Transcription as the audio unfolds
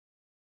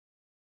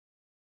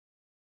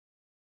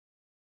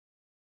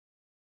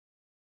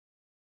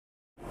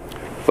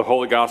The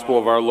Holy Gospel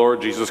of our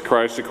Lord Jesus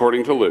Christ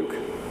according to Luke.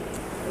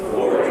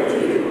 Glory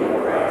to you,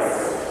 O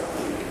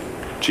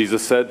Christ.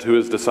 Jesus said to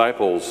his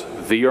disciples,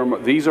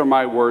 "These are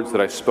my words that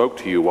I spoke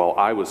to you while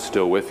I was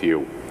still with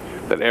you,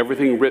 that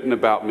everything written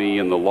about me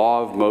in the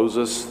law of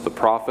Moses, the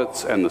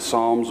prophets, and the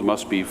Psalms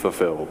must be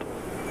fulfilled."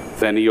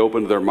 Then he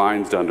opened their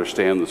minds to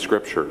understand the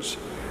Scriptures,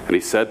 and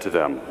he said to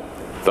them,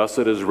 "Thus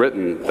it is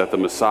written that the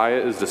Messiah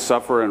is to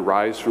suffer and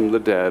rise from the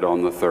dead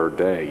on the third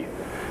day,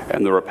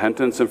 and the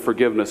repentance and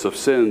forgiveness of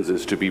sins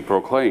is to be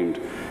proclaimed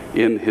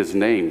in his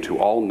name to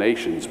all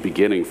nations,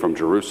 beginning from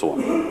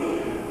Jerusalem.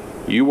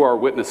 You are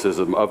witnesses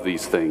of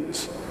these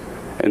things.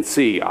 And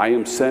see, I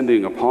am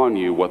sending upon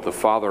you what the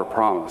Father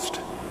promised.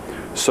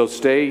 So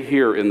stay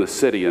here in the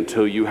city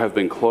until you have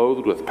been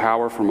clothed with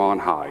power from on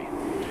high."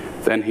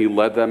 Then he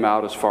led them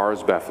out as far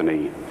as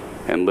Bethany,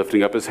 and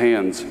lifting up his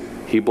hands,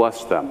 he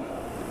blessed them.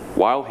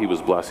 While he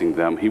was blessing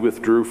them, he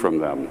withdrew from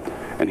them,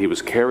 and he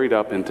was carried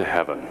up into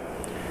heaven.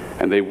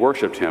 And they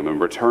worshipped him and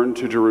returned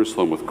to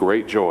Jerusalem with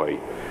great joy,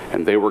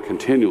 and they were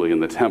continually in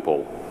the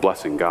temple,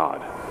 blessing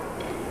God.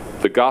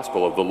 The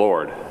Gospel of the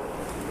Lord.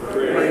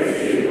 Praise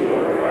to you,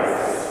 Lord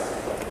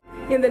Christ.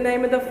 In the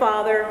name of the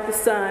Father, the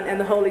Son, and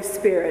the Holy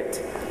Spirit.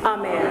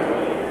 Amen.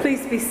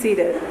 Please be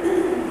seated.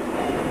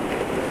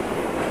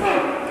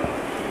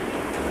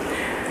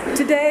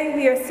 Today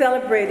we are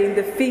celebrating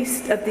the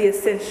Feast of the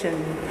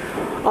Ascension.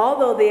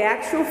 Although the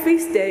actual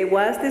feast day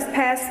was this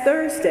past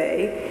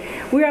Thursday,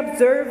 we're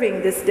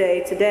observing this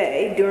day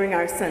today during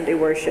our Sunday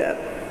worship.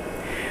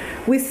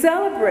 We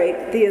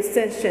celebrate the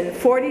Ascension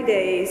 40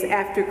 days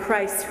after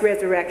Christ's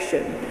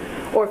resurrection,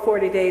 or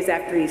 40 days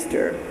after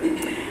Easter.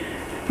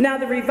 Now,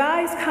 the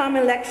Revised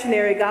Common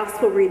Lectionary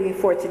Gospel reading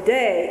for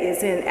today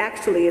is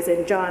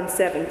in John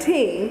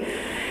 17,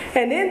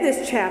 and in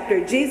this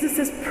chapter, Jesus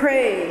is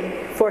praying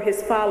for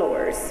his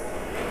followers.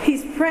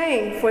 He's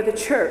praying for the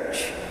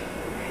church.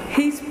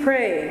 He's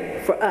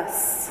praying for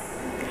us.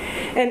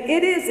 And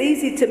it is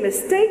easy to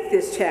mistake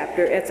this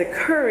chapter as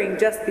occurring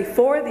just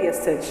before the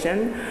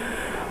Ascension,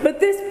 but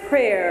this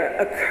prayer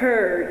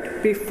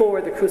occurred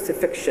before the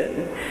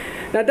crucifixion.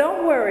 Now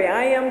don't worry,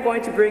 I am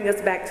going to bring us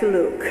back to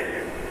Luke.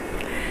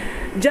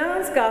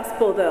 John's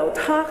Gospel, though,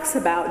 talks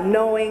about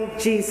knowing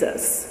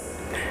Jesus.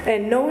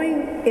 And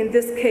knowing in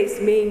this case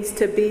means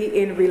to be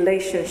in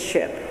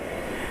relationship.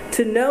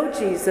 To know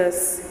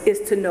Jesus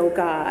is to know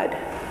God,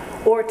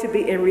 or to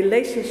be in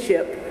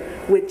relationship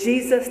with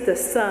Jesus the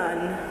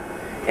Son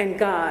and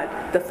God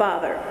the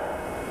Father.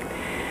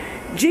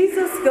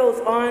 Jesus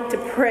goes on to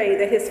pray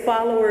that his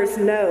followers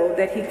know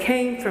that he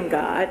came from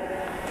God.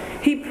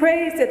 He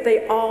prays that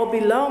they all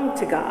belong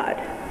to God.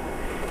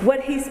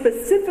 What he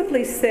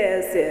specifically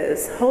says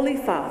is, "Holy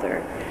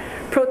Father,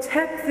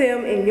 protect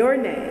them in your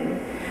name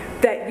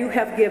that you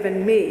have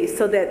given me,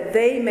 so that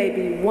they may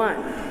be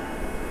one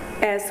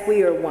as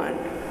we are one."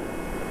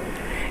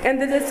 And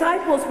the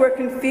disciples were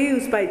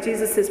confused by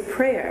Jesus'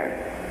 prayer.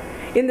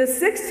 In the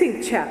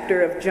 16th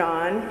chapter of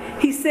John,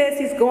 he says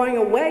he's going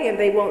away and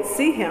they won't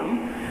see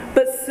him,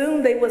 but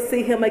soon they will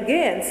see him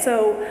again.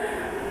 So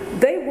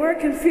they were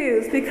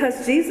confused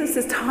because Jesus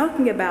is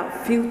talking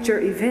about future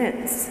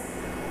events.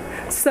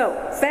 So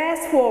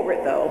fast forward,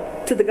 though,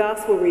 to the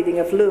gospel reading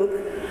of Luke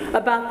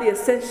about the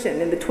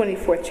Ascension in the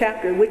 24th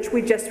chapter, which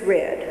we just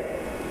read.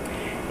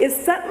 It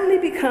suddenly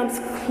becomes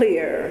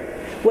clear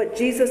what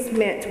Jesus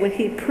meant when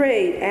he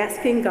prayed,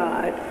 asking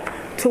God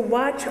to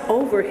watch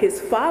over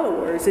his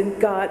followers in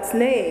God's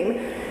name,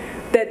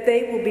 that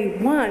they will be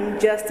one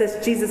just as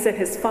Jesus and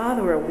his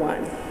Father are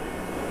one.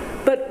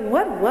 But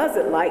what was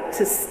it like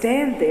to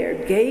stand there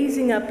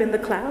gazing up in the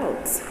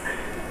clouds?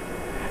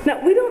 Now,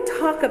 we don't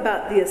talk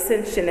about the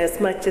Ascension as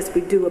much as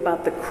we do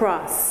about the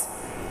cross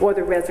or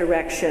the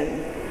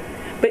resurrection,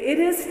 but it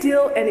is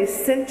still an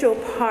essential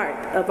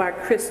part of our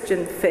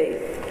Christian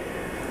faith.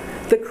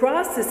 The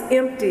cross is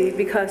empty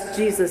because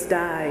Jesus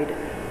died.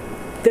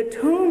 The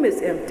tomb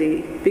is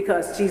empty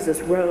because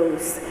Jesus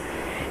rose.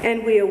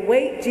 And we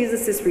await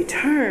Jesus'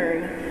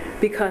 return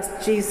because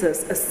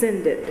Jesus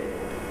ascended.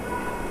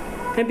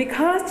 And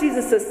because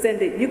Jesus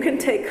ascended, you can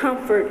take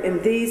comfort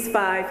in these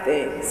 5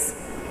 things.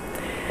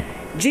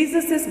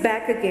 Jesus is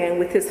back again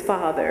with his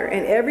Father,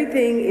 and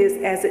everything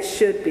is as it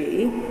should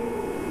be.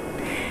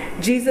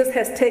 Jesus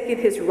has taken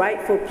his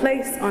rightful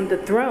place on the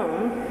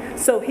throne,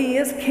 so he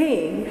is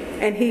king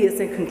and he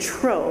is in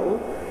control.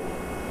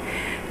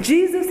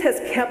 Jesus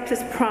has kept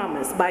his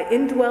promise by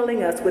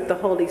indwelling us with the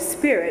Holy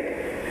Spirit,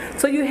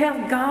 so you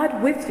have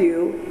God with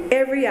you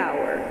every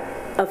hour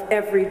of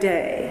every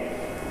day.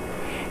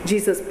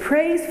 Jesus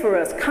prays for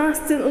us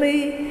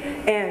constantly,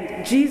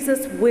 and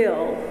Jesus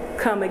will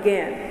come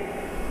again.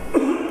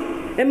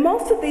 And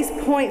most of these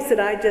points that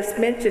I just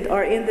mentioned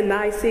are in the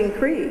Nicene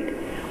Creed,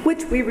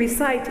 which we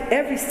recite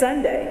every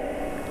Sunday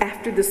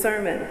after the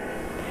sermon.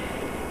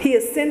 He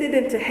ascended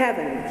into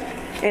heaven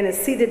and is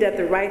seated at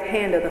the right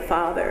hand of the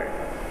Father.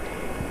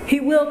 He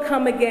will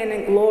come again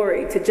in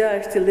glory to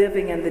judge the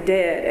living and the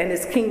dead, and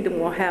his kingdom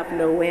will have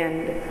no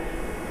end.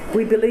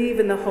 We believe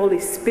in the Holy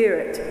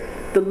Spirit,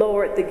 the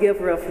Lord, the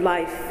giver of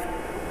life,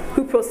 who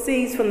who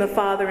proceeds from the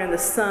Father and the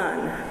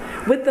Son,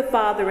 with the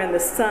Father and the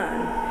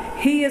Son.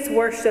 He is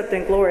worshiped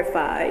and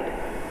glorified.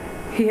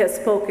 He has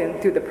spoken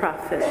through the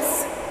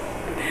prophets.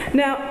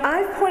 Now,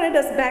 I've pointed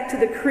us back to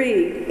the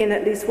Creed in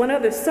at least one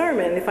other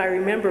sermon, if I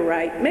remember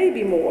right,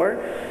 maybe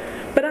more.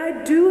 But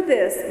I do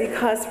this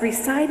because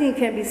reciting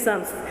can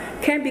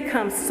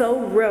become so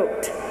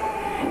rote,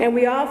 and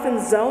we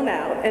often zone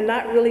out and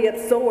not really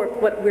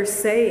absorb what we're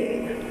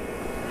saying.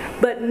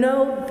 But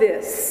know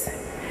this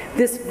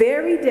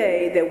very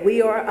day that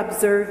we are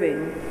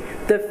observing,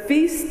 the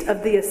Feast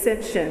of the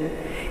Ascension,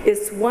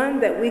 is one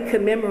that we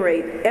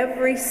commemorate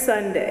every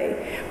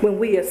Sunday when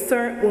we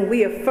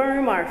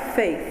affirm our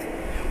faith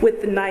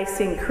with the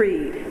Nicene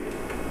Creed.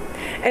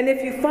 And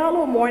if you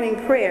follow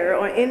morning prayer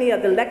on any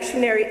of the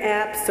lectionary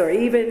apps or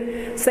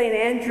even St.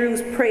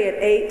 Andrew's Pray at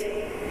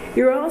 8,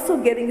 you're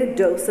also getting a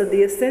dose of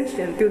the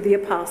Ascension through the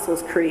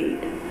Apostles' Creed.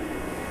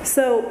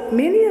 So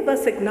many of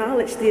us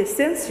acknowledge the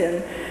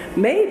Ascension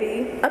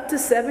maybe up to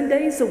 7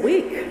 days a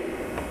week.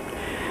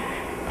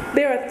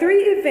 There are 3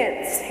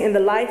 events in the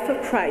life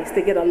of Christ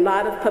that get a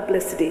lot of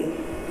publicity.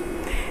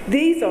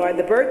 These are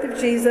the birth of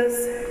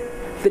Jesus,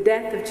 the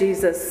death of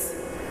Jesus,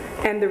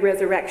 and the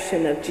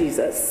resurrection of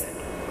Jesus.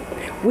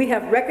 We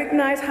have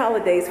recognized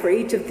holidays for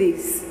each of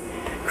these: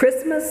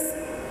 Christmas,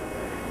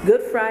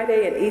 Good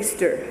Friday, and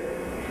Easter.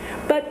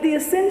 But the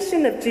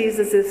ascension of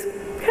Jesus is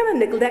kind of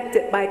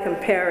neglected by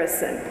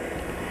comparison.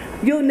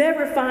 You'll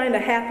never find a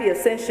happy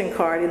ascension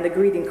card in the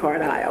greeting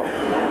card aisle.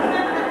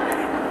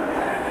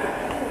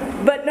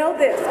 But know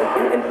this,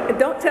 and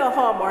don't tell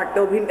Hallmark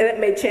though, that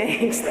may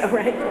change though,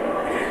 right?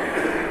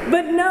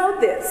 But know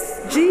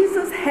this,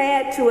 Jesus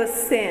had to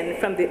ascend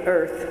from the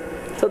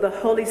earth so the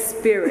Holy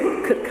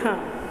Spirit could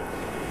come.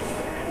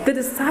 The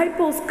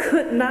disciples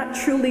could not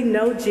truly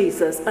know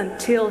Jesus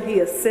until he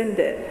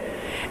ascended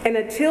and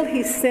until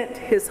he sent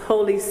his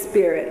Holy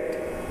Spirit.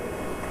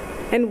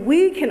 And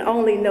we can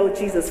only know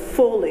Jesus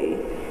fully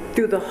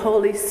through the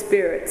Holy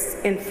Spirit's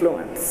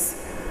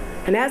influence.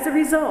 And as a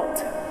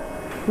result,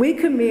 we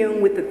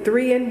commune with the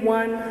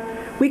three-in-one.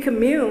 We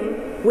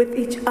commune with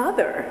each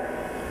other,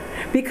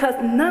 because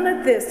none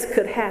of this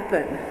could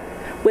happen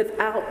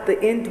without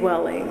the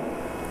indwelling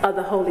of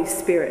the Holy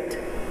Spirit.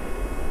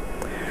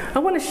 I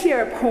want to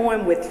share a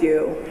poem with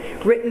you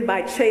written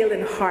by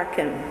Chalon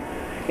Harkin,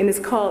 and it's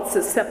called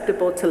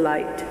Susceptible to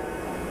Light.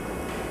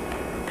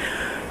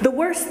 The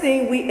worst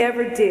thing we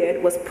ever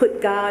did was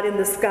put God in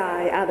the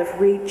sky out of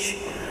reach,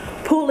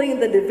 pulling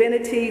the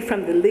divinity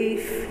from the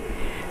leaf,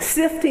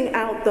 sifting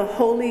out the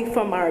holy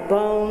from our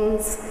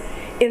bones,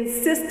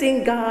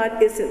 insisting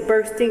God isn't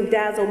bursting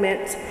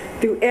dazzlement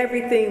through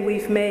everything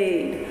we've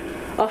made,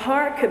 a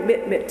hard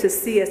commitment to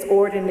see us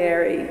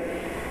ordinary,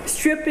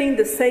 stripping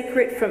the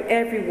sacred from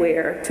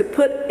everywhere to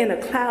put in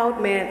a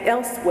cloud man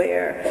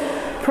elsewhere,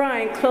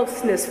 prying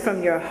closeness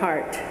from your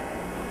heart.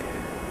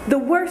 The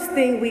worst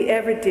thing we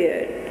ever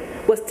did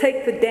was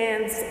take the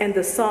dance and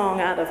the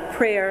song out of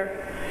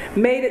prayer,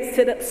 made it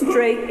sit up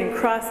straight and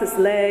cross its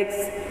legs,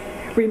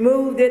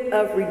 removed it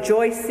of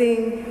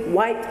rejoicing,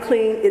 wiped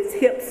clean its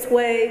hip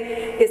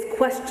sway, its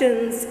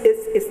questions,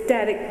 its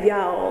ecstatic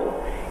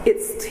yowl,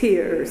 its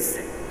tears.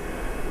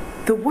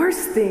 The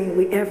worst thing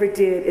we ever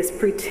did is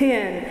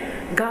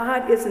pretend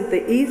God isn't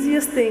the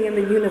easiest thing in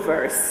the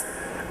universe,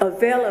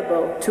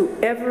 available to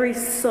every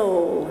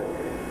soul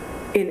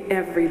in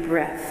every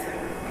breath.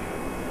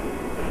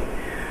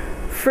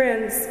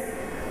 Friends,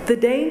 the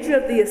danger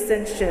of the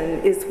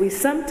ascension is we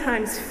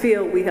sometimes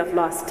feel we have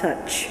lost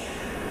touch.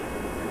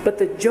 But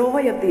the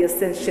joy of the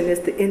ascension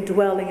is the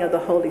indwelling of the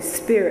Holy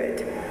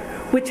Spirit,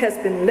 which has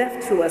been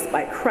left to us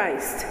by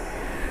Christ,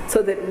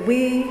 so that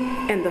we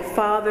and the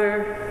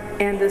Father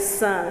and the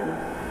Son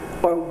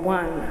are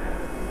one.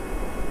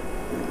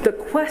 The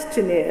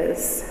question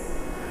is,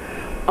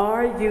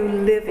 are you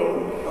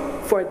living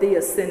for the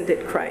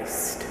ascended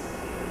Christ?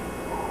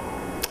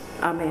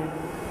 Amen.